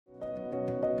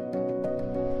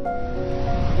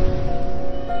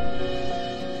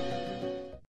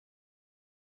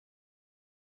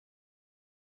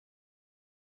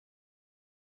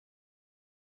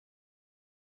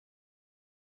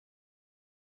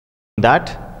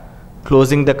that,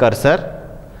 closing the cursor.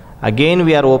 Again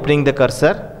we are opening the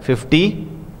cursor 50.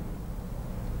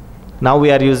 Now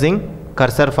we are using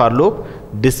cursor for loop,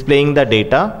 displaying the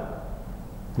data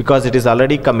because it is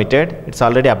already committed, it's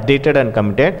already updated and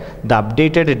committed. The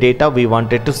updated data we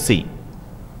wanted to see.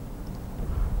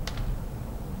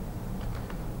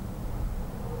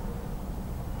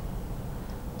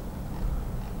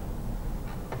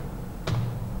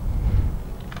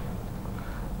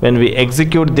 When we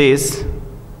execute this,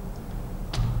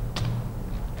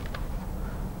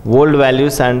 old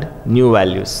values and new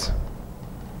values,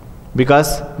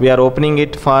 because we are opening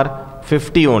it for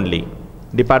 50 only,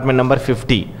 department number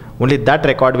 50, only that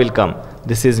record will come.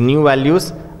 This is new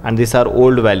values and these are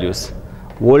old values.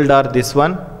 Old are this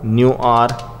one, new are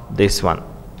this one.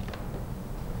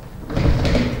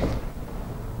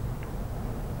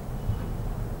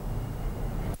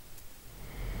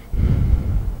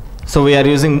 So we are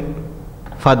using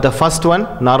for the first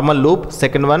one normal loop,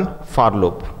 second one for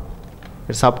loop.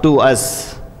 It's up to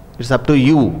us, it's up to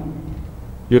you.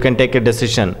 You can take a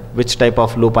decision which type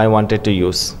of loop I wanted to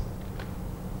use.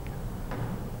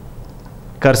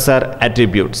 Cursor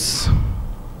attributes.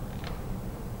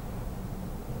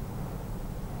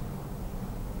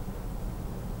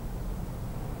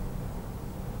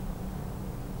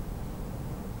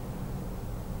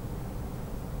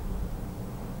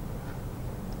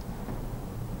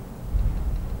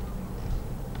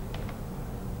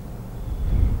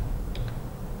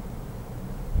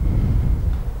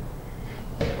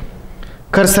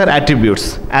 Cursor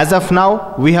attributes. As of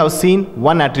now, we have seen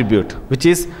one attribute, which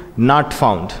is not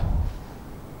found.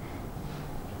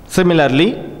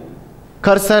 Similarly,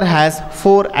 cursor has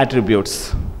 4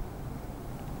 attributes: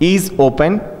 is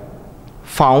open,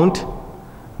 found,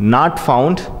 not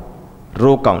found,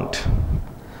 row count.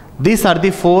 These are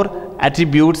the 4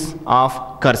 attributes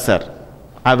of cursor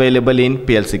available in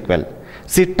PL/SQL.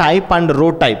 See, type and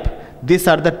row type, these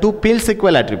are the 2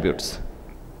 PL/SQL attributes.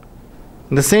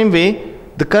 In the same way,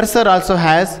 the cursor also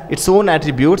has its own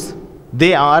attributes.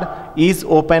 They are is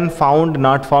open, found,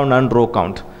 not found, and row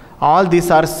count. All these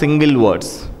are single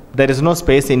words. There is no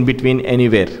space in between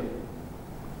anywhere.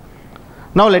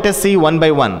 Now let us see one by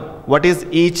one. What is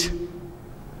each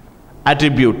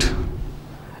attribute?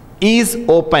 Is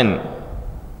open.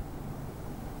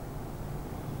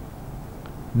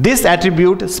 This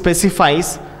attribute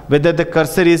specifies whether the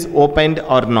cursor is opened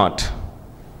or not.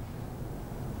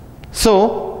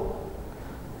 So,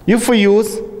 if we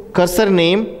use cursor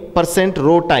name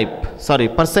 %row type,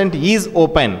 %is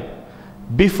open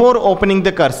before opening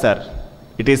the cursor,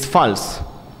 it is false.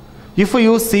 If we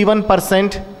use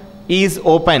C1% is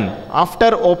open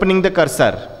after opening the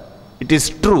cursor, it is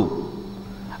true.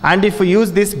 And if we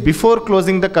use this before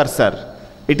closing the cursor,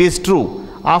 it is true.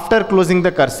 After closing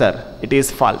the cursor, it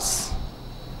is false.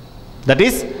 That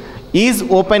is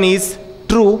open is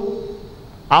true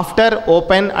after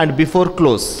open and before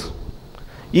close.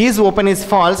 Is open is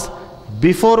false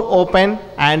before open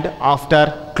and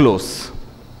after close.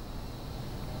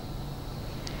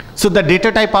 So the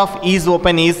data type of is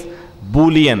open is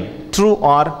Boolean, true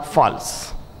or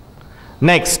false.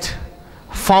 Next,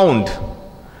 found.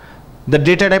 The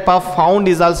data type of found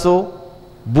is also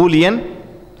Boolean,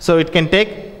 so it can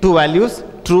take 2 values,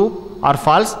 true or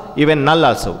false, even null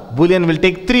also. Boolean will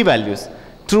take 3 values,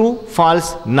 true,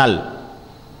 false, null.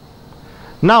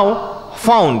 Now,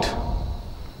 found.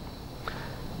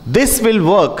 This will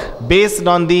work based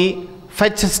on the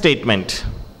fetch statement.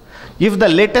 If the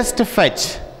latest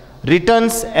fetch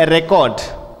returns a record,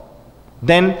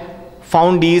 then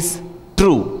found is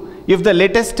true. If the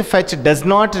latest fetch does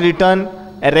not return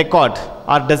a record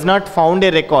or does not found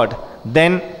a record,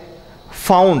 then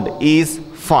found is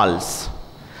false.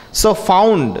 So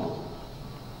found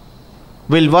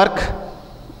will work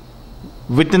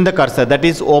within the cursor, that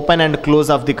is open and close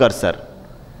of the cursor.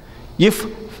 If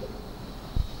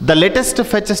the latest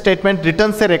fetch statement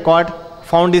returns a record,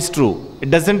 found is true. It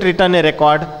doesn't return a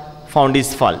record, found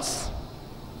is false.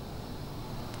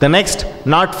 The next,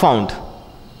 not found.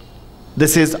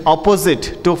 This is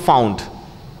opposite to found.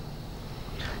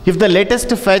 If the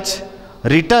latest fetch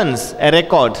returns a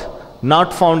record,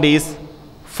 not found is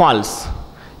false.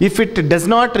 If it does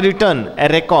not return a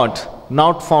record,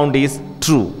 not found is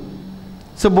true.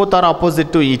 So both are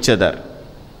opposite to each other.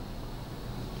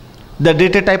 The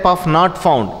data type of not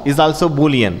found is also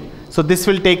Boolean. So this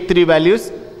will take 3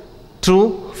 values,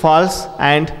 true, false,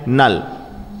 and null.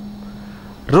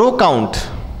 Row count.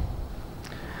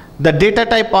 The data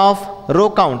type of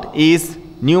row count is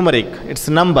numeric. It's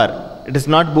number. It is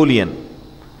not Boolean.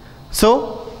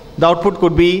 So the output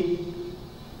could be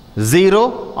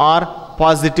 0 or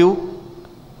positive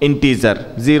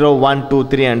integer 0, 1, 2,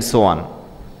 3 and so on.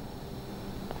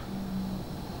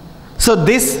 So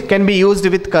this can be used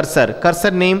with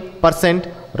cursor name, percent,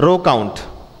 row count.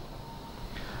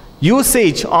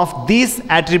 Usage of these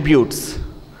attributes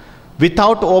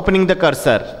without opening the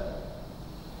cursor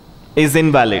is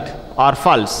invalid or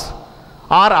false,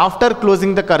 or after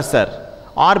closing the cursor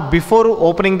or before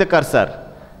opening the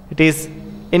cursor, it is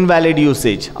invalid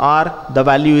usage or the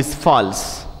value is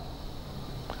false.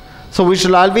 So we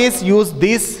should always use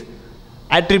these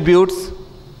attributes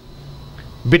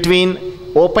between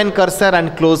open cursor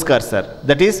and close cursor,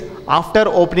 that is after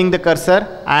opening the cursor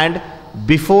and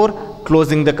before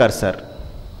closing the cursor.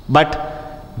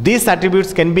 But these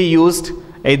attributes can be used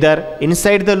either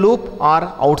inside the loop or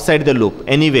outside the loop,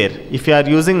 anywhere. If you are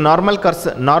using normal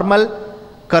cursor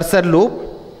loop,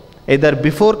 either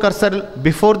before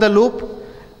the loop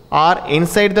or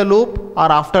inside the loop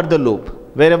or after the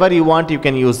loop, wherever you want you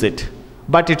can use it,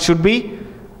 but it should be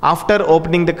after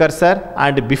opening the cursor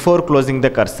and before closing the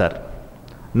cursor,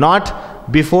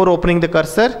 not before opening the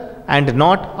cursor and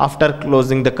not after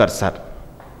closing the cursor.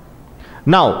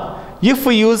 Now if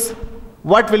we use,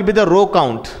 what will be the row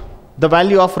count, the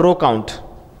value of row count?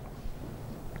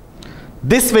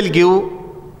 This will give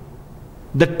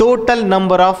the total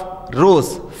number of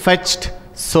rows fetched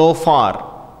so far,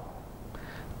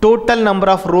 total number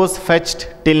of rows fetched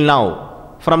till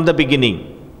now from the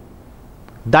beginning.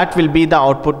 That will be the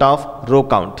output of row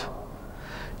count.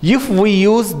 If we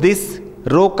use this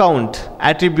row count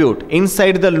attribute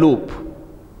inside the loop,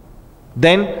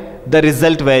 then the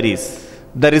result varies.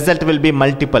 The result will be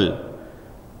multiple.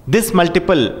 This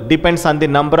multiple depends on the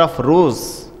number of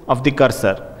rows of the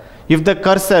cursor. If the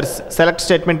cursor's select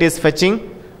statement is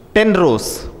fetching 10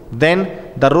 rows,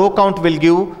 then the row count will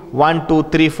give 1, 2,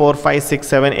 3, 4, 5, 6,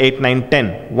 7, 8, 9,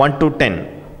 10, 1 to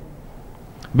 10.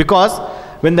 Because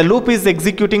when the loop is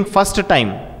executing first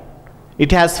time,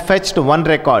 it has fetched one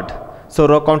record, so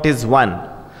row count is 1.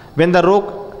 When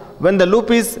the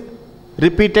loop is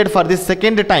repeated for the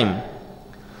second time,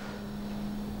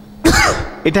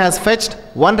 it has fetched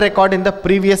one record in the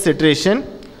previous iteration,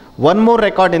 one more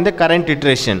record in the current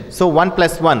iteration. So 1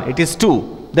 plus 1, it is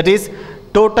 2. That is,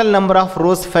 total number of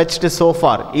rows fetched so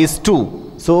far is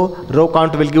 2. So row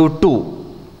count will give 2.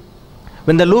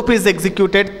 When the loop is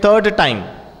executed third time,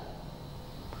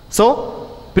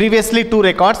 so previously 2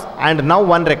 records and now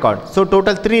 1 record. So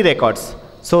total 3 records.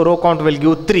 So row count will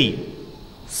give 3.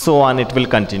 So on it will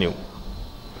continue.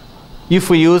 If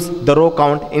we use the row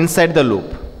count inside the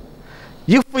loop.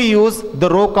 If we use the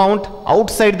row count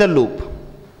outside the loop,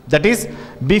 that is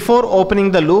before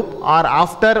opening the loop or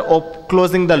after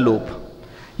closing the loop.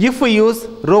 If we use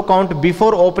row count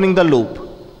before opening the loop,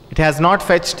 it has not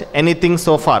fetched anything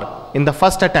so far. In the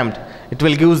first attempt, it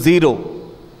will give 0.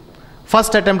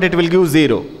 First attempt it will give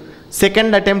 0.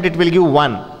 Second attempt it will give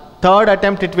 1. Third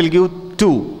attempt it will give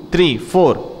 2, 3,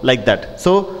 4, like that.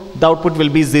 So the output will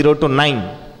be 0 to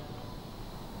 9.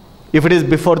 If it is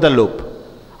before the loop.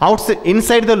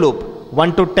 Inside the loop,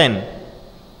 1 to 10.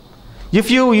 If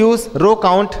you use row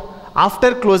count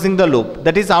after closing the loop,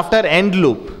 that is after end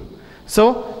loop.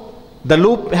 So the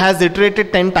loop has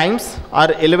iterated 10 times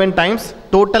or 11 times.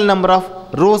 Total number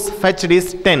of rows fetched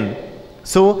is 10.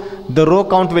 So the row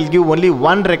count will give only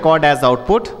one record as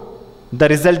output. The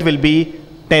result will be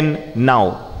 10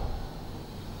 now.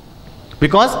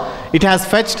 Because it has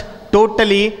fetched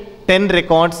totally 10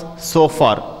 records so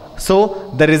far.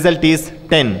 So the result is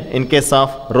 10 in case of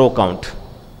row count.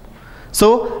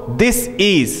 So this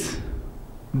is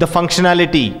the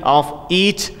functionality of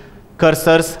each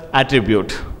cursor's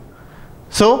attribute.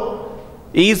 So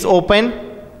is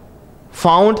open,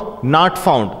 found, not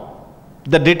found.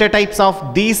 The data types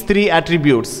of these 3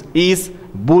 attributes is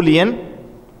Boolean.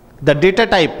 The data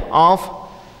type of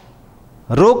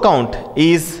row count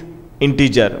is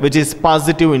integer, which is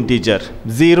positive integer,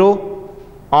 0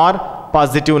 or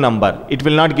positive number. It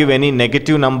will not give any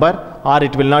negative number or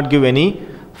it will not give any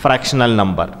fractional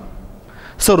number.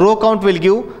 So row count will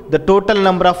give the total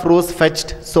number of rows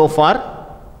fetched so far.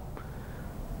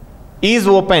 Is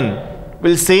open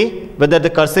will say whether the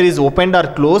cursor is opened or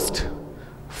closed.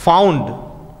 Found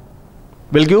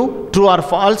will give true or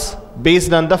false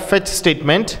based on the fetch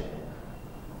statement.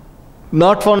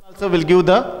 Not found also will give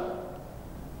the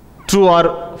true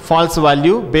or false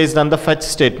value based on the fetch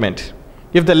statement.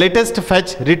 If the latest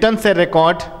fetch returns a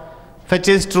record, fetch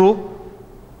is true,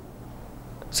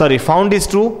 found is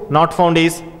true, not found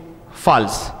is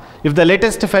false. If the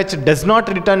latest fetch does not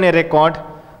return a record,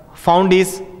 found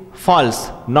is false,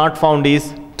 not found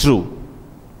is true.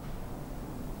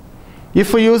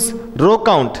 If we use row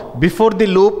count before the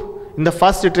loop, in the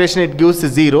first iteration it gives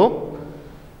 0.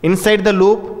 Inside the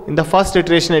loop, in the first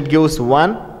iteration it gives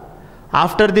 1.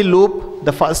 After the loop,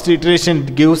 the first iteration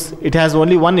it has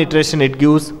only one iteration, it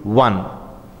gives 1.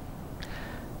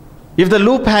 If the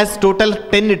loop has total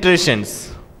 10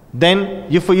 iterations, then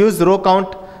if we use row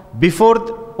count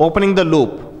before opening the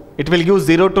loop, it will give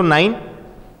 0 to 9.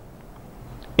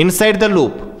 Inside the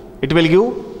loop, it will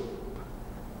give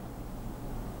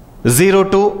 0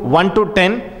 to 1 to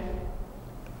 10.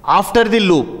 After the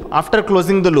loop, after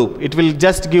closing the loop, it will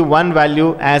just give one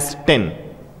value as 10.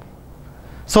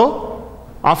 So,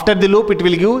 after the loop, it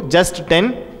will give just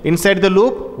 10. Inside the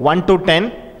loop, 1 to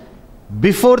 10.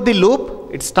 Before the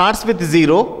loop, it starts with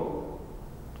 0.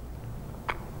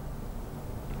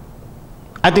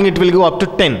 I think it will go up to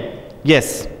 10.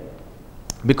 Yes.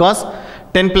 Because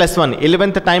 10 plus 1,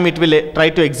 11th time it will try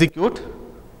to execute.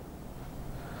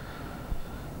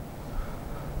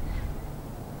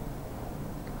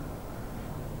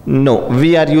 No,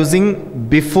 we are using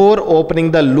before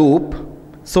opening the loop,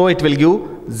 so it will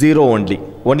give 0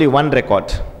 only one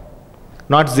record,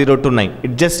 not 0 to 9.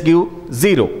 It just give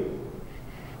 0,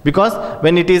 because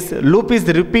when loop is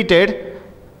repeated,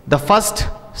 the first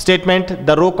statement,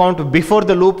 the row count before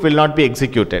the loop will not be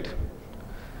executed.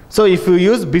 So if you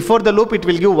use before the loop, it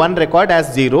will give one record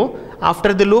as 0.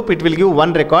 After the loop, it will give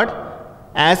one record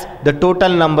as the total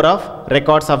number of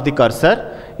records of the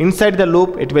cursor. Inside the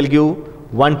loop, it will give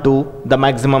 1 to the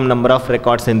maximum number of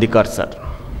records in the cursor.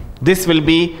 This will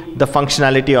be the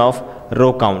functionality of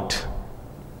row count.